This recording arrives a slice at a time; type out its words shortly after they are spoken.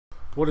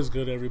What is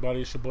good,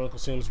 everybody? It's your boy Uncle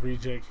Sam's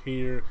Reject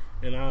here,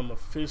 and I'm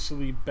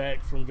officially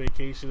back from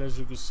vacation. As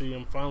you can see,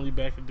 I'm finally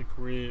back at the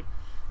crib.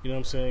 You know what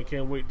I'm saying?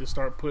 Can't wait to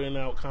start putting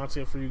out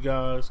content for you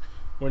guys.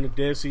 We're in the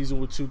dead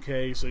season with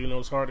 2K, so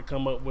it's hard to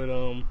come up with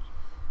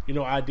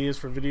ideas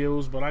for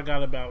videos, but I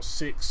got about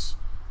 6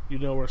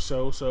 or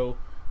so. So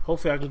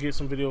hopefully I can get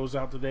some videos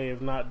out today. If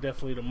not,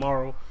 definitely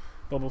tomorrow.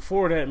 But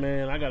before that,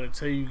 man, I gotta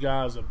tell you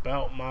guys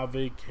about my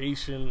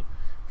vacation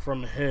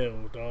from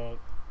hell, dog.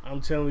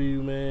 I'm telling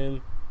you,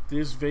 man,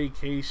 this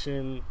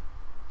vacation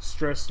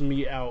stressed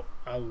me out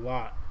a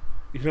lot.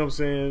 You know what I'm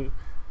saying?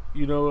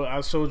 I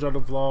showed y'all the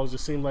vlogs. It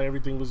seemed like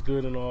everything was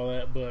good and all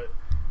that, but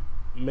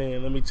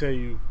man, let me tell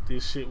you,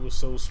 this shit was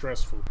so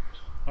stressful.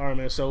 Alright,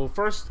 man, so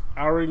first,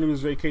 I already knew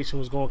this vacation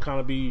was going to kind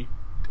of be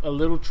a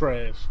little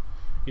trash.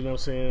 You know what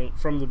I'm saying?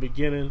 From the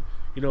beginning,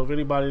 if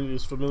anybody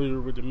is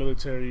familiar with the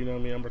military,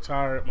 I'm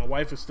retired. My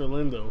wife is still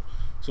in, though,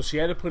 so she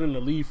had to put in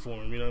the leave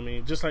form,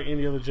 just like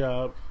any other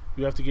job,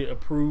 you have to get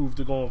approved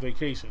to go on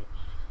vacation.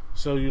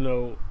 So,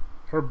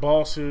 her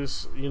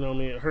bosses, her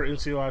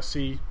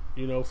NCOIC,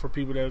 for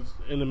people that's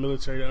in the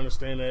military to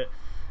understand that,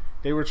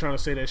 they were trying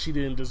to say that she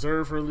didn't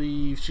deserve her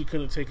leave, she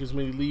couldn't take as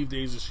many leave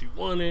days as she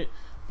wanted,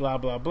 blah,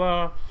 blah,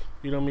 blah.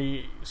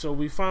 So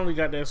we finally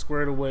got that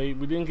squared away.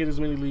 We didn't get as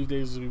many leave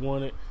days as we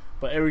wanted,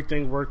 but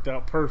everything worked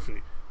out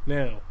perfect.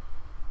 Now,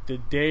 the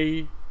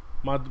day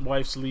my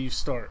wife's leave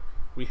start,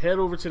 we head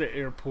over to the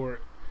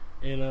airport,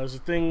 and there's a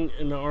thing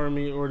in the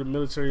Army or the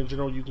military in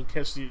general, you can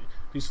catch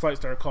these flights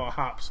that are called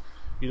hops.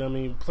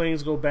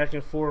 Planes go back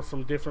and forth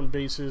from different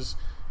bases,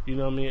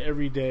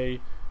 every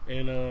day,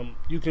 and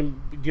you can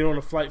get on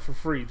a flight for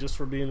free just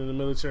for being in the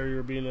military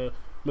or being a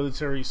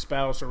military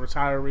spouse or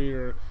retiree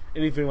or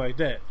anything like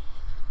that.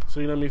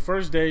 So,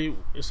 first day,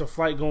 it's a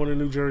flight going to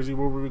New Jersey,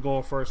 where we were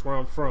going first, where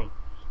I'm from.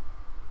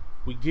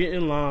 We get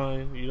in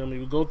line,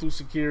 we go through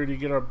security,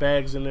 get our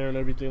bags in there and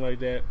everything like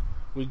that.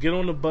 We get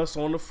on the bus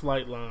on the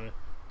flight line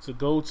to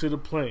go to the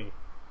plane.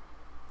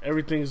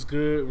 Everything's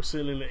good. We're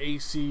sitting in the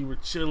AC. We're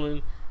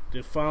chilling.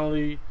 Then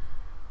finally,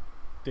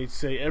 they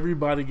say,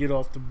 everybody get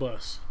off the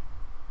bus.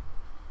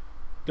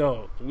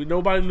 Dog,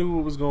 nobody knew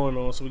what was going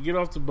on. So we get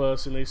off the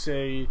bus and they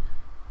say,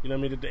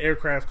 that the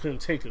aircraft couldn't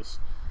take us.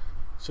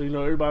 So,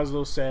 everybody's a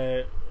little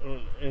sad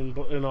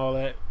and all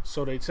that.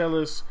 So they tell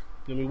us,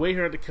 then we wait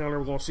here at the counter.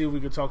 We're going to see if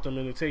we can talk them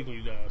into taking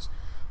you guys.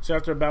 So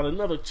after about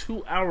another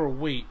 2-hour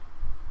wait,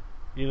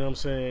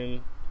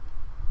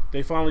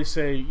 they finally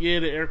say, yeah,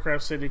 the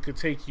aircraft said they could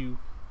take you,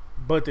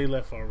 but they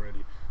left already.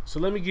 So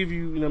let me give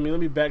you, let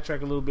me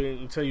backtrack a little bit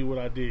and tell you what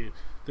I did.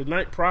 The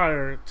night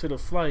prior to the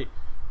flight,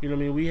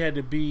 we had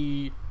to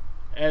be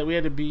at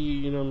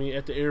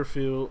the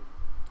airfield,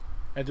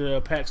 at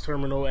the PAX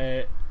terminal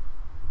at,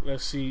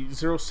 let's see,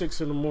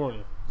 06 in the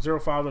morning,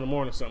 05 in the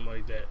morning, something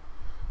like that.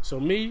 So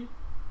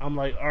I'm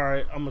like, all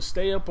right, I'm gonna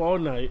stay up all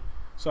night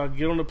so I can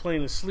get on the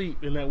plane and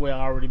sleep, and that way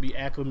I already be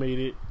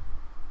acclimated,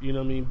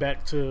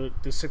 back to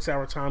the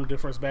 6-hour time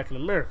difference back in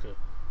America.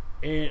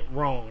 And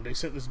wrong, they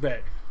sent us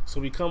back. So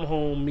we come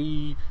home,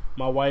 me,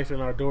 my wife,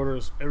 and our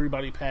daughters,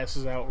 everybody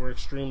passes out. We're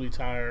extremely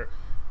tired.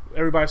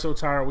 Everybody's so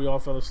tired, we all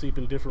fell asleep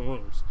in different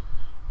rooms.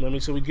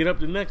 So we get up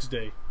the next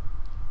day.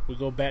 We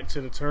go back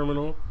to the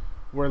terminal.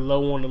 We're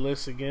low on the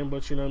list again,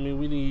 but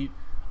we need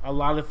a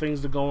lot of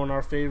things to go in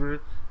our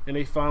favor, and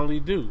they finally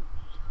do.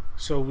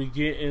 So we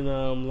get in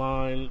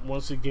line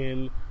once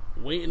again,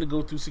 waiting to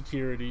go through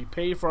security,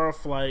 pay for our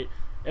flight,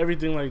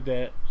 everything like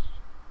that.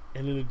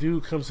 And then the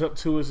dude comes up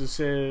to us and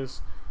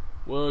says,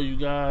 well, you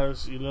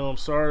guys, I'm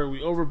sorry, we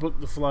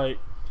overbooked the flight.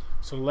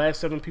 So the last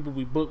 7 people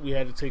we booked, we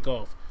had to take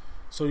off.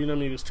 So,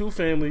 there's 2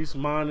 families,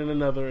 mine and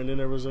another, and then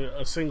there was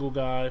a single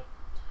guy,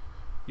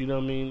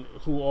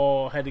 who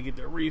all had to get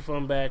their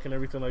refund back and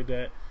everything like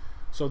that.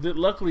 So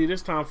luckily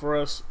this time for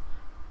us,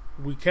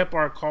 we kept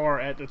our car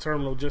at the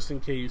terminal just in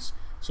case.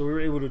 So we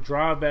were able to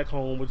drive back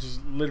home, which is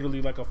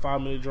literally like a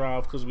 5-minute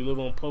drive because we live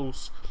on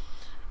post.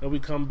 And we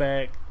come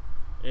back,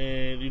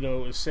 and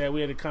it's sad.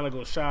 We had to kind of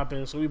go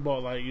shopping, so we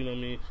bought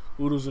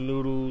oodles and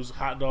noodles,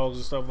 hot dogs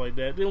and stuff like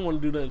that. Didn't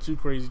want to do nothing too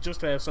crazy,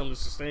 just to have something to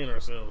sustain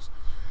ourselves.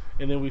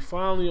 And then we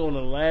finally, on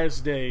the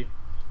last day,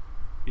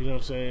 we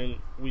have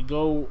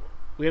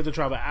to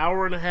travel an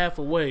hour and a half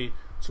away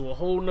to a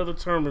whole nother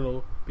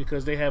terminal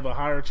because they have a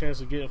higher chance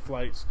of getting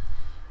flights.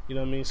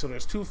 So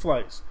there's 2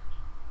 flights.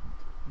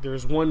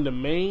 There's one to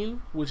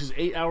Maine, which is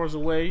 8 hours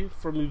away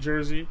from New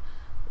Jersey.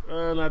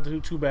 Not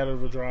too bad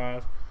of a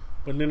drive.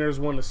 But then there's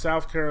one to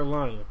South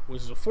Carolina,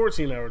 which is a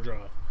 14-hour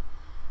drive.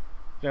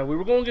 Now, we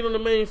were going to get on the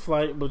main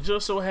flight, but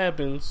just so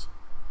happens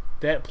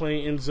that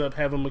plane ends up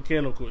having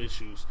mechanical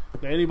issues.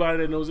 Now, anybody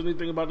that knows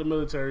anything about the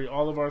military,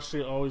 all of our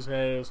shit always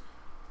has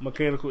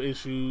mechanical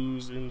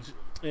issues, and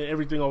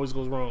everything always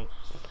goes wrong.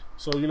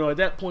 So, at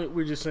that point,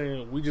 we're just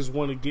saying we just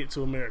want to get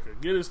to America.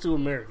 Get us to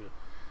America.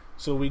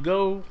 So we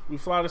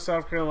fly to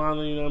South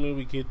Carolina,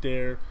 we get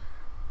there.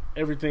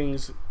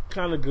 Everything's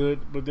kind of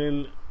good, but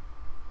then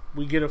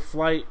we get a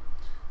flight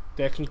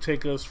that can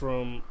take us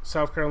from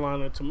South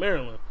Carolina to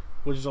Maryland,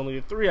 which is only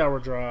a 3-hour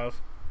drive,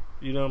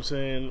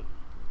 to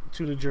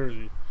New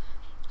Jersey.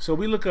 So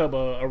we look up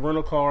a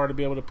rental car to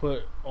be able to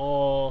put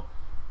all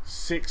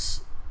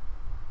 6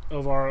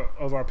 of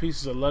our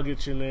pieces of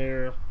luggage in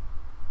there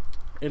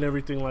and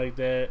everything like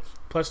that,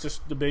 plus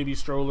the baby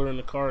stroller and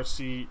the car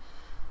seat.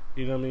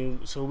 You know what I mean?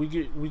 So we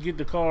get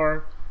the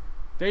car.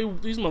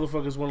 These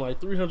motherfuckers want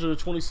like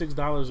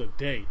 $326 a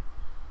day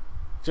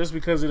just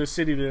because of the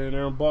city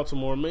they're in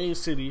Baltimore, main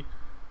city.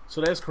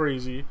 So that's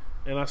crazy.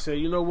 And I said,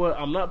 you know what?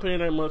 I'm not paying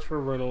that much for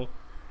a rental.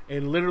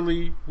 And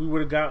literally, we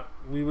would have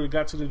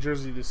got to New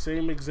Jersey the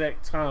same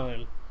exact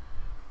time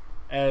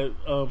as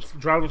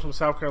driving from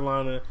South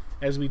Carolina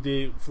as we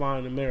did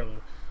flying to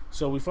Maryland.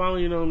 So we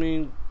finally, you know what I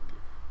mean,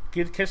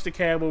 catch the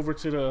cab over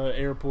to the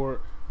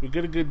airport. We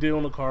get a good deal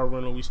on the car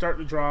rental. We start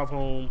to drive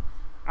home.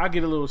 I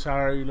get a little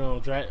tired, you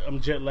know, I'm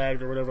jet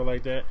lagged or whatever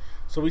like that.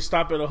 So we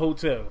stop at a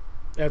hotel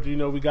after, you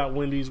know, we got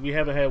Wendy's. We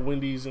haven't had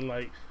Wendy's in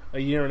like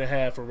a year and a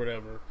half or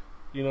whatever.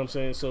 You know what I'm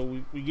saying?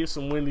 So we get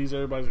some Wendy's.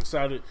 Everybody's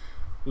excited.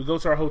 We go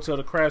to our hotel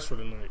to crash for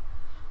the night.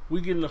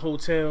 We get in the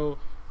hotel.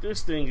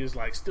 This thing is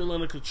like still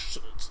under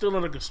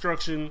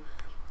construction.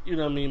 You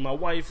know what I mean? My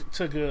wife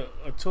took a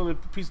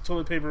piece of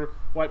toilet paper,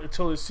 wiped the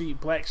toilet seat.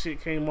 Black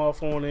shit came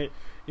off on it.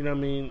 You know what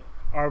I mean?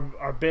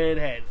 Our bed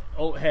had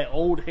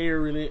old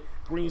hair in it,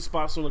 green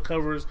spots on the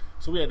covers.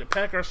 So we had to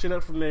pack our shit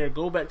up from there,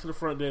 go back to the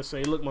front desk,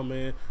 say, look, my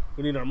man,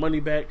 we need our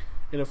money back.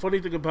 And the funny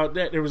thing about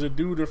that, there was a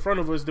dude in front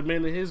of us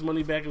demanding his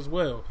money back as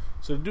well.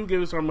 So the dude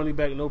gave us our money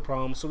back, no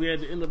problem. So we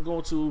had to end up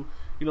going to,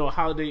 you know, a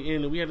Holiday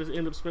Inn, and we had to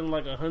end up spending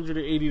like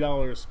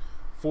 $180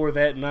 for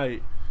that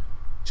night,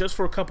 just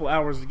for a couple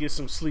hours to get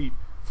some sleep,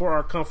 for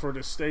our comfort,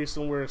 to stay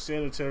somewhere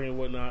sanitary and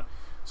whatnot.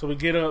 So we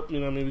get up, you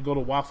know what I mean, we go to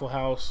Waffle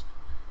House,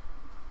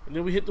 and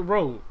then we hit the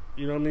road.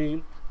 You know what I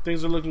mean?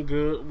 Things are looking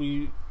good.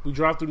 We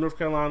drive through North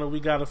Carolina. We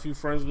got a few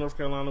friends in North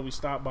Carolina. We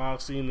stopped by,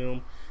 seen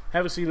them.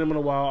 Haven't seen them in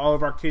a while. All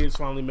of our kids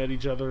finally met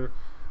each other.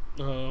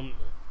 You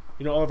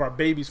know, all of our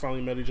babies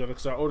finally met each other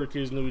because our older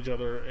kids knew each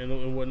other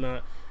and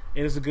whatnot.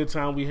 And it's a good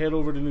time. We head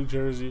over to New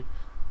Jersey.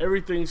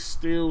 Everything's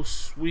still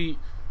sweet.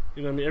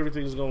 You know what I mean?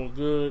 Everything's going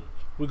good.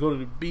 We go to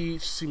the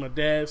beach, see my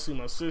dad, see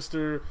my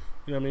sister.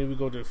 You know what I mean? We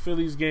go to the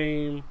Phillies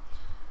game.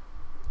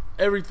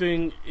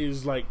 Everything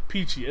is like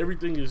peachy.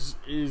 Everything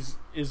is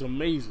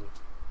amazing.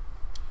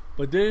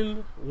 But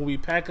then when we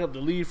pack up to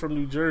leave from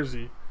New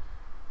Jersey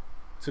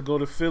to go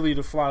to Philly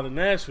to fly to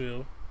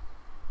Nashville,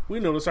 we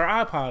notice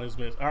our iPad is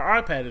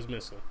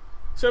missing.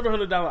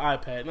 $700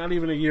 iPad, not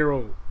even a year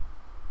old.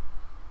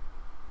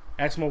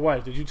 Asked my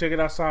wife, did you take it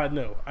outside?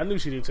 No. I knew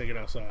she didn't take it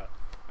outside.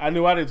 I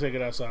knew I didn't take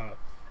it outside.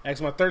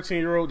 Asked my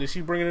 13-year-old, did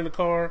she bring it in the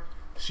car?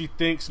 She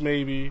thinks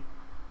maybe.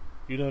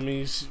 You know what I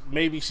mean?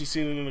 Maybe she's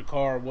seen it in the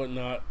car or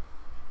whatnot.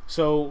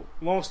 So,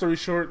 long story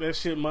short, that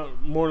shit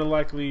more than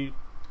likely,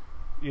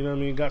 you know what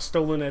I mean, got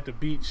stolen at the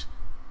beach.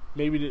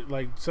 Maybe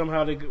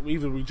somehow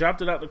either we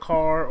dropped it out the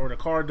car or the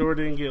car door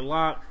didn't get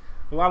locked.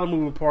 A lot of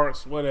moving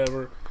parts,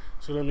 whatever.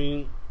 So I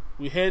mean,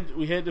 we head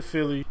to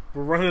Philly.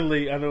 We're running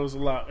late. I know it's a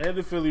lot. We head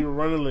to Philly. We're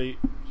running late.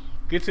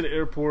 Get to the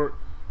airport.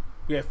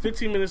 We had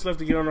 15 minutes left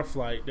to get on our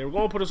flight. They were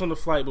going to put us on the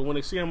flight, but when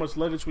they see how much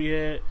luggage we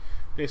had,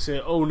 they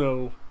said, "Oh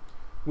no,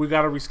 we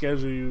got to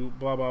reschedule you."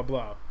 Blah blah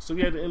blah. So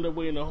we had to end up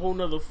waiting a whole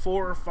nother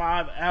 4 or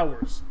 5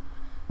 hours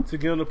to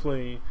get on the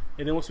plane.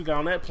 And then once we got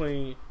on that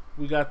plane,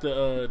 we got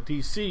to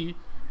DC.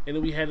 And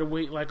then we had to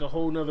wait like a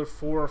whole nother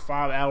 4 or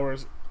 5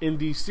 hours in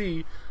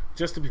D.C.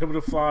 just to be able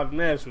to fly to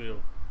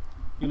Nashville,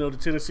 you know, to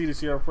Tennessee to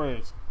see our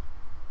friends.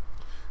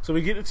 So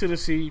we get to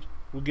Tennessee.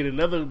 We get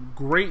another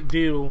great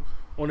deal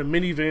on a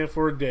minivan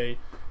for a day,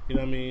 you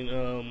know what I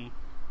mean,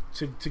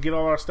 to get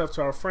all our stuff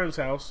to our friend's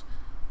house.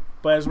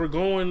 But as we're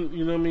going,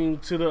 you know what I mean,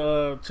 to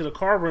the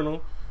car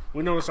rental,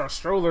 we notice our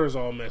stroller is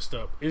all messed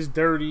up. It's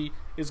dirty.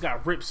 It's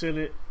got rips in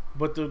it,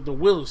 but the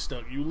wheel is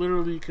stuck. You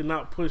literally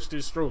cannot push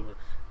this stroller.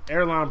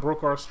 Airline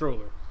broke our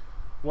stroller.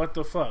 What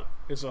the fuck?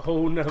 It's a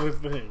whole nother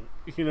thing.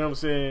 You know what I'm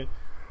saying?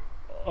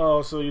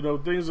 So, you know,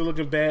 things are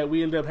looking bad.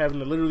 We end up having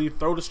to literally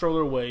throw the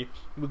stroller away.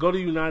 We go to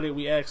United.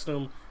 We ask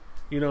them,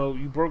 you know,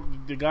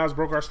 the guys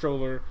broke our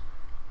stroller.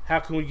 How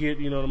can we get,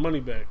 you know, the money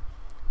back?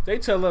 They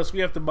tell us we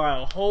have to buy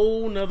a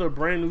whole nother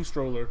brand new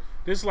stroller.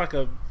 This is like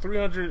a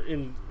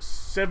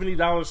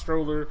 $370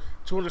 stroller,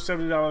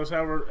 $270,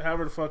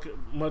 however the fuck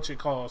much it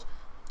costs.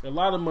 A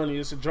lot of money.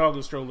 It's a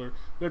jogging stroller.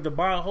 We have to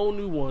buy a whole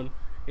new one.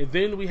 And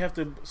then we have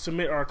to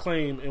submit our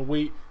claim and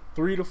wait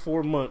 3 to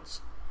 4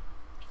 months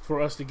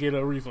for us to get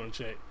a refund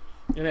check.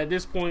 And at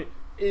this point,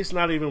 it's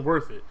not even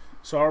worth it.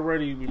 So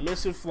already we're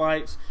missing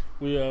flights.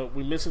 We're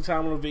missing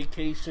time on a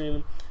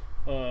vacation.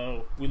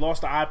 We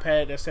lost the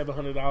iPad. That's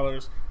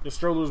 $700. The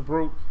stroller's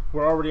broke.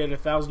 We're already at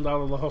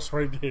 $1,000 loss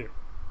right there.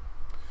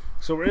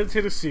 So we're in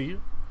Tennessee.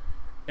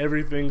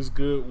 Everything's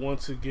good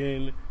once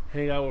again.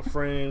 Hang out with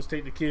friends.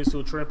 Take the kids to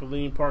a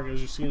trampoline park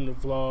as you've seen in the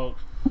vlog.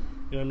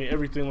 You know what I mean?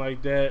 Everything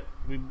like that.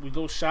 We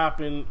go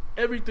shopping.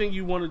 Everything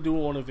you want to do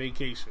on a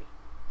vacation.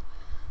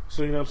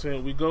 So, you know what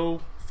I'm saying?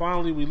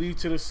 Finally, we leave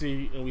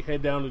Tennessee and we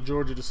head down to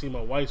Georgia to see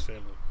my wife's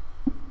family.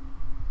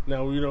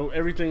 Now, you know,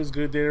 everything's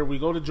good there. We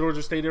go to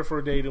Georgia, stay there for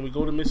a day. Then we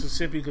go to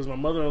Mississippi because my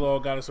mother-in-law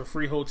got us a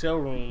free hotel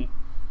room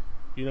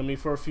You know what I mean?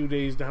 For a few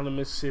days down in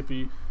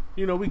Mississippi.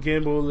 You know, we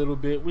gamble a little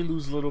bit. We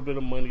lose a little bit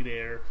of money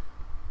there.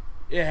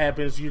 It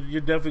happens. You're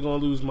definitely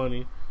going to lose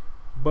money.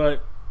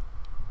 But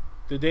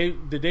the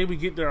day we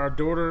get there, our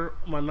daughter,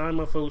 my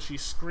 9-month-old,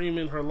 she's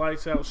screaming her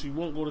lights out. She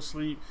won't go to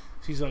sleep.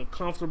 She's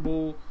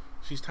uncomfortable.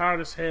 She's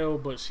tired as hell.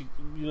 But she,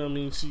 you know what I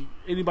mean?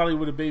 Anybody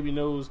with a baby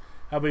knows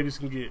how babies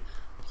can get.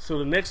 So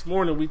the next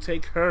morning, we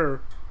take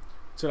her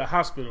to the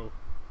hospital.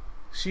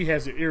 She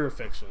has an ear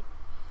infection.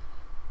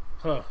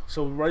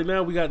 So right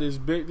now we got this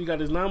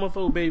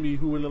 9-month-old baby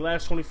who in the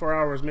last 24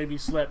 hours maybe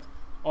slept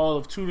all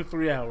of 2 to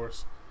 3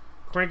 hours.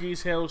 Cranky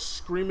as hell,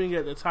 screaming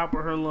at the top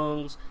of her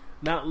lungs,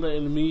 not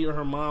letting me or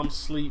her mom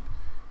sleep.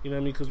 You know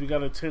what I mean? Because we got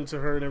to tend to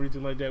her and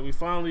everything like that.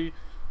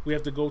 We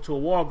have to go to a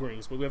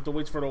Walgreens, but we have to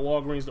wait for the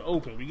Walgreens to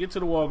open. We get to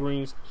the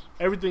Walgreens,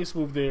 everything's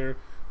smooth there.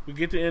 We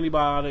get the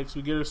antibiotics,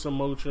 we get her some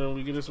Motrin,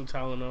 we get her some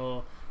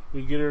Tylenol,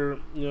 we get her,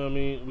 you know what I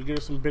mean? We get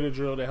her some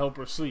Benadryl to help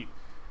her sleep.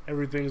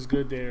 Everything's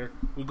good there.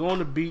 We go on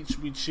the beach,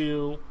 we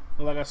chill.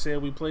 And like I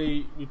said, we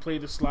play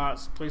the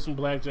slots, play some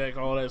blackjack,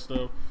 all that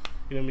stuff.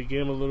 You know what I mean?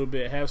 Game a little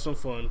bit, have some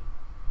fun.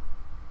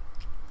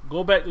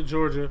 Go back to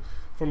Georgia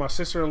for my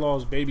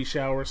sister-in-law's baby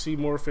shower. See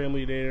more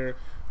family there.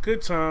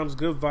 Good times,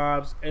 good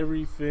vibes.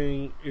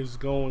 Everything is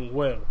going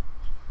well.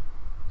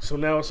 So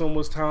now it's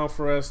almost time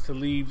for us to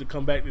leave to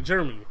come back to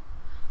Germany.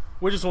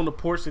 We're just on the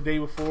porch the day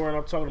before, and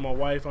I'm talking to my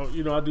wife. I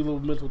do a little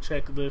mental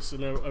checklist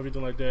and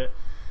everything like that.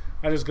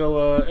 I just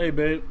go, hey,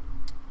 babe,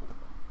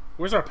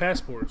 where's our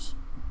passports?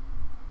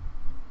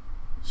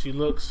 She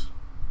looks,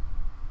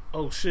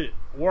 oh, shit,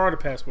 where are the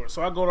passports?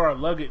 So I go to our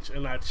luggage,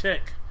 and I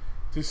check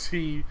to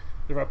see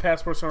if our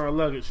passports are in our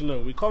luggage. You know,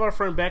 we call our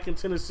friend back in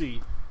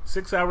Tennessee,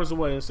 6 hours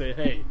away, and say,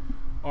 hey,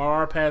 are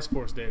our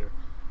passports there?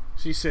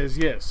 She says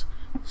yes.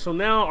 So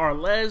now our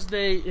last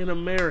day in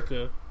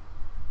America,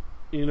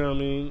 you know what I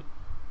mean,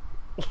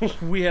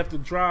 we have to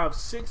drive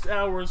 6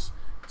 hours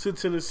to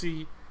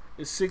Tennessee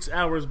and 6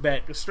 hours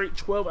back. A straight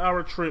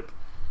 12-hour trip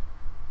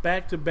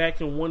back to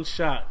back in one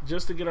shot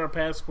just to get our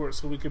passport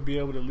so we could be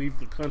able to leave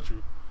the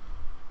country.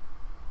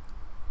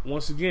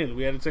 Once again,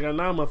 we had to take our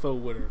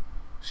 9-month-old with her.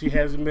 She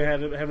hasn't been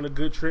having a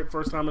good trip.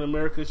 First time in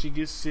America, she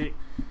gets sick.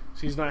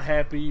 She's not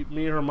happy.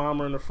 Me and her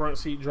mom are in the front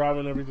seat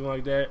driving, everything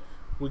like that.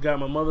 We got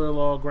my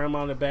mother-in-law,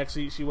 grandma in the back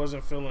seat. She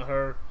wasn't feeling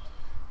her.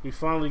 We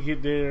finally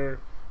get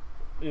there.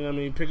 You know what I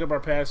mean? Pick up our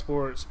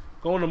passports.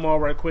 Go in the mall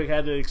right quick.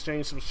 Had to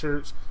exchange some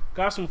shirts.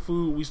 Got some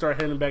food. We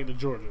start heading back to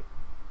Georgia.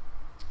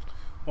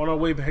 On our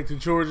way back to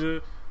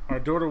Georgia, our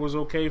daughter was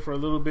okay for a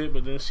little bit,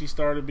 but then she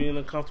started being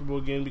uncomfortable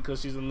again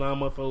because she's a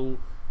 9-month-old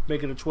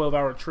making a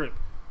 12-hour trip.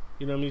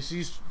 You know what I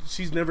mean?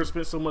 She's never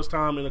spent so much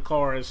time in a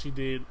car as she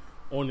did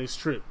on this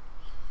trip.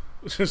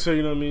 So,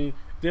 you know what I mean?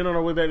 Then on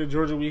our way back to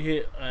Georgia, we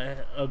hit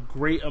a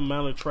great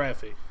amount of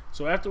traffic.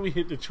 So after we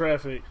hit the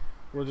traffic,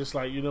 we're just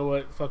like, you know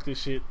what? Fuck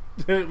this shit.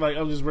 Like,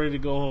 I'm just ready to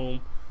go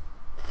home.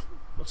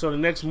 So the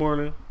next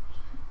morning,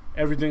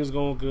 everything's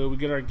going good. We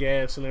get our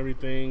gas and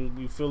everything.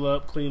 We fill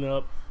up, clean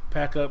up,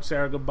 pack up, say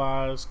our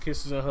goodbyes,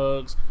 kisses and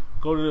hugs,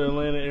 go to the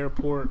Atlanta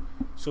airport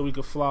so we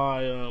could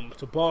fly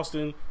to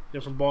Boston,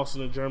 then from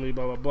Boston to Germany,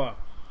 blah, blah, blah.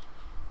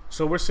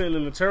 So we're sitting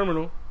in the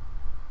terminal,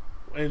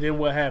 and then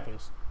what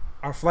happens?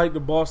 Our flight to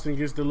Boston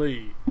gets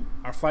delayed.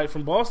 Our flight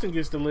from Boston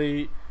gets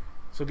delayed.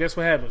 So guess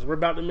what happens? We're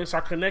about to miss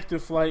our connecting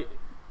flight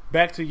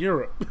back to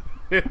Europe.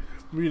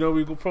 You know,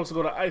 we were supposed to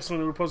go to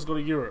Iceland and we were supposed to go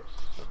to Europe.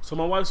 So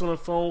my wife's on the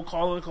phone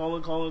calling.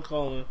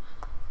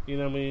 You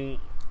know what I mean?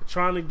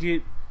 Trying to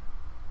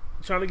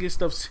get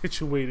stuff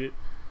situated.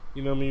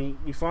 You know what I mean?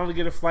 We finally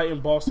get a flight in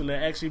Boston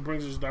that actually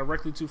brings us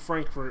directly to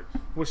Frankfurt,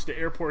 which is the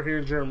airport here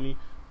in Germany.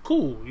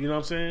 Cool, you know what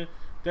I'm saying?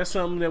 That's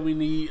something that we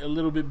need a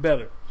little bit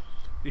better.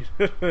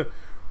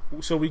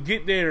 So we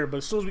get there, but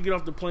as soon as we get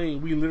off the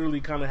plane, we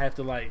literally kind of have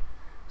to like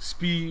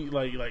speed,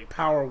 like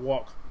power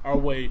walk our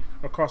way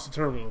across the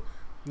terminal.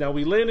 Now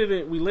we landed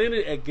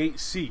at gate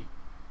C,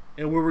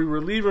 and where we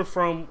were leaving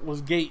from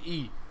was gate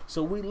E.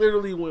 So we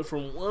literally went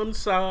from one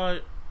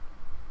side,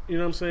 you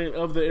know what I'm saying,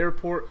 of the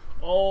airport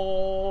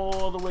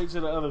all the way to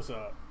the other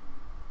side.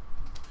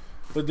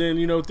 But then,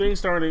 you know, things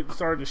started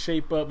to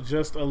shape up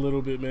just a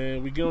little bit,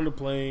 man. We get on the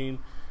plane,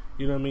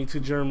 you know what I mean, to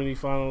Germany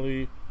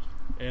finally,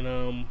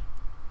 and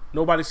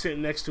nobody's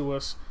sitting next to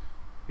us,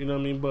 you know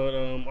what I mean, but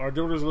our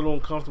daughter's a little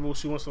uncomfortable.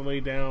 She wants to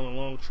lay down, a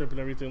long trip and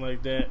everything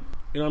like that.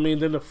 You know what I mean?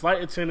 Then the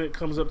flight attendant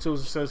comes up to us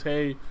and says,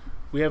 hey,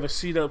 we have a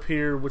seat up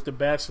here with the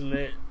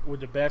bassinet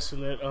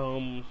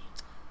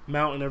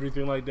mount and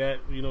everything like that,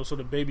 you know, so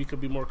the baby could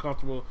be more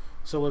comfortable.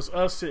 So it's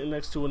us sitting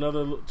next to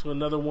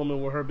another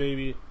woman with her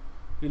baby.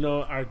 You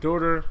know, our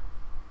daughter,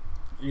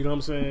 you know what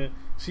I'm saying,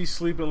 she's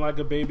sleeping like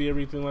a baby,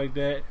 everything like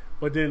that.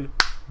 But then,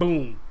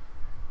 boom,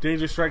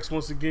 danger strikes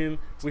once again.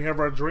 We have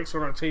our drinks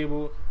on our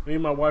table. Me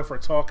and my wife are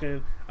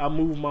talking. I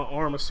move my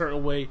arm a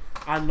certain way.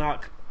 I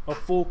knock a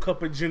full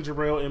cup of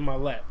ginger ale in my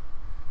lap.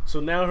 So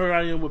now here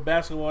I am with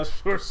basketball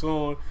shorts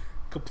on,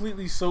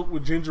 completely soaked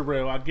with ginger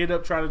ale. I get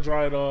up, try to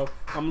dry it off.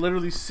 I'm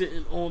literally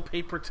sitting on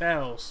paper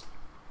towels,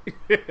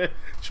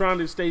 trying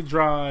to stay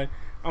dry.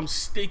 I'm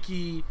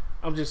sticky.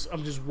 I'm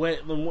just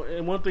wet.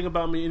 And one thing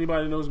about me,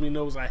 anybody who knows me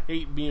knows I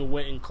hate being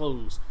wet in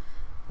clothes.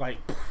 Like,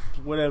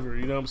 whatever,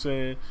 you know what I'm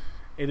saying?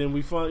 And then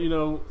we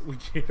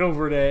get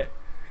over that,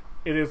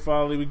 and then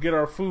finally we get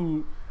our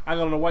food. I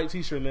got on a white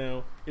t-shirt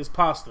now. It's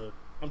pasta.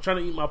 I'm trying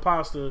to eat my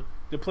pasta.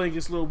 The plate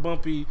gets a little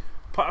bumpy.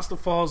 Pasta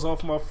falls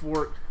off my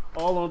fork,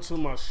 all onto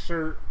my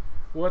shirt.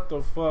 What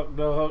the fuck,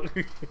 dog?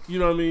 You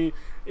know what I mean?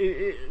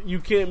 You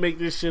can't make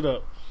this shit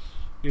up.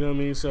 You know what I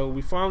mean? So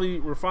we're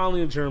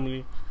finally in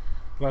Germany.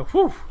 Like,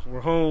 whew,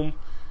 we're home. You know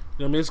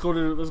what I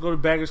mean? Let's go to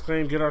baggage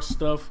claim, get our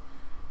stuff,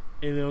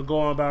 and then go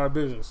on about our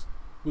business.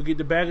 We get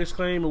the baggage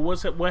claim, and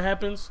what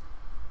happens?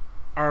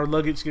 Our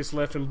luggage gets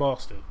left in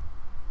Boston.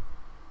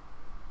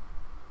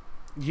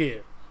 Yeah.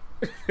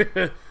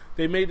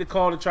 They made the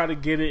call to try to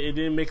get it. It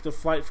didn't make the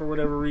flight for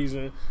whatever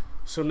reason.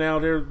 So now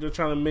they're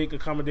trying to make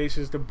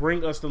accommodations to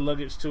bring us the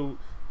luggage to,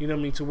 you know what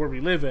I mean, to where we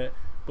live at.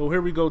 But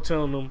here we go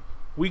telling them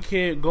we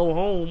can't go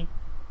home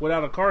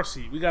without a car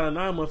seat. We got a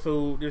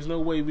 9-month-old. There's no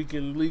way we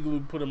can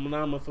legally put a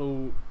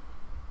 9-month-old,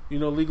 you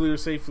know, legally or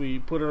safely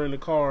put her in the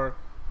car,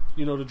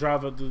 you know, to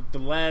drive the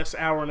last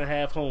hour and a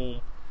half home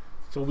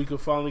so we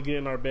could finally get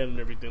in our bed and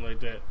everything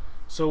like that.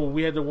 So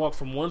we had to walk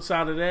from one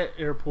side of that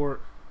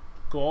airport,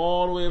 go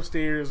all the way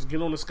upstairs,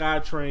 get on the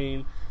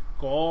SkyTrain,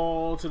 go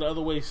all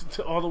the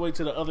way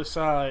to the other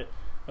side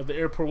of the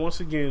airport once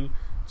again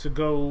to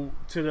go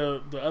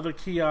to the other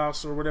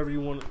kiosks or whatever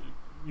you want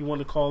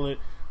to call it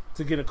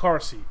to get a car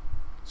seat.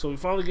 So we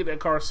finally get that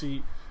car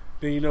seat.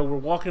 Then, you know, we're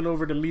walking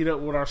over to meet up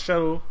with our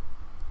shuttle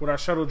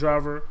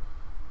driver.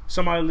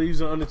 Somebody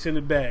leaves an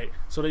unattended bag,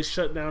 so they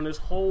shut down this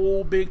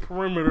whole big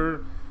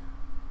perimeter,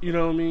 you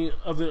know what I mean,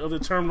 of the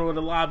terminal or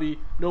the lobby.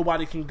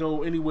 Nobody can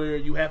go anywhere.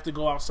 You have to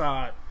go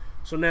outside.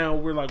 So now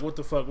we're like, what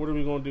the fuck? What are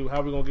we gonna do? How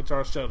are we gonna get to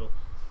our shuttle?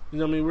 You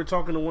know what I mean? We're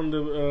talking to one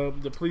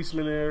of the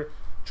policemen there,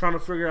 trying to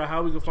figure out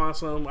how we can find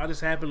something. I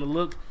just happen to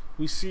look.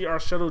 We see our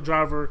shuttle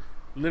driver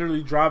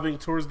literally driving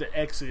towards the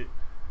exit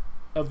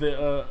of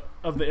the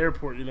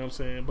airport. You know what I'm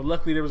saying? But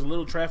luckily there was a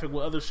little traffic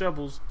with other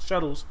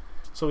shuttles.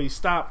 So he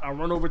stopped. I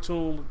run over to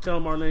him, tell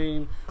him our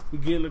name. We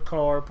get in the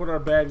car, put our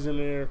bags in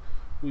there.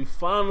 We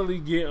finally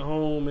get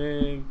home,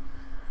 man.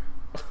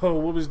 Oh,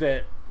 what was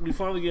that? We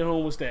finally get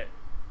home. What's that?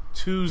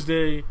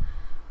 Tuesday.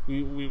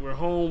 We were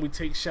home. We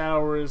take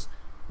showers.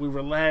 We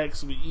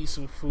relax. We eat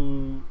some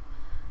food.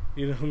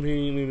 You know what I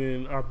mean?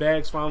 And then our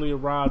bags finally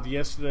arrived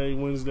yesterday,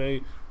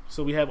 Wednesday.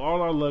 So we have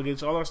all our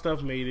luggage, all our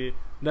stuff made it.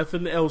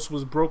 Nothing else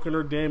was broken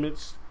or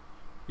damaged.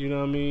 You know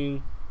what I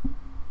mean?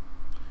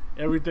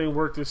 Everything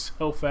worked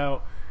itself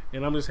out,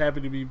 and I'm just happy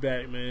to be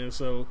back, man.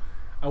 So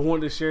I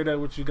wanted to share that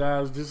with you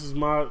guys. This is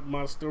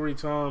my story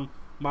time,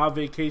 my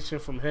vacation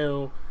from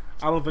hell.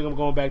 I don't think I'm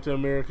going back to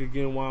America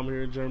again while I'm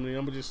here in Germany.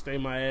 I'm going to just stay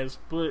my ass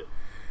put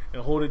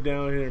and hold it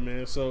down here,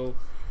 man. So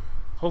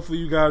hopefully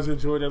you guys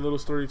enjoyed that little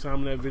story time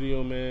in that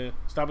video, man.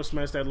 Stop and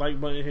smash that like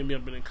button. Hit me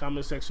up in the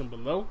comment section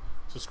below.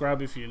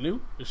 Subscribe if you're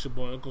new. It's your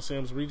boy Uncle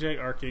Sam's Reject,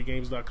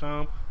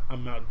 arcadegames.com.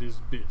 I'm out this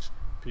bitch.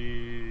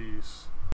 Peace.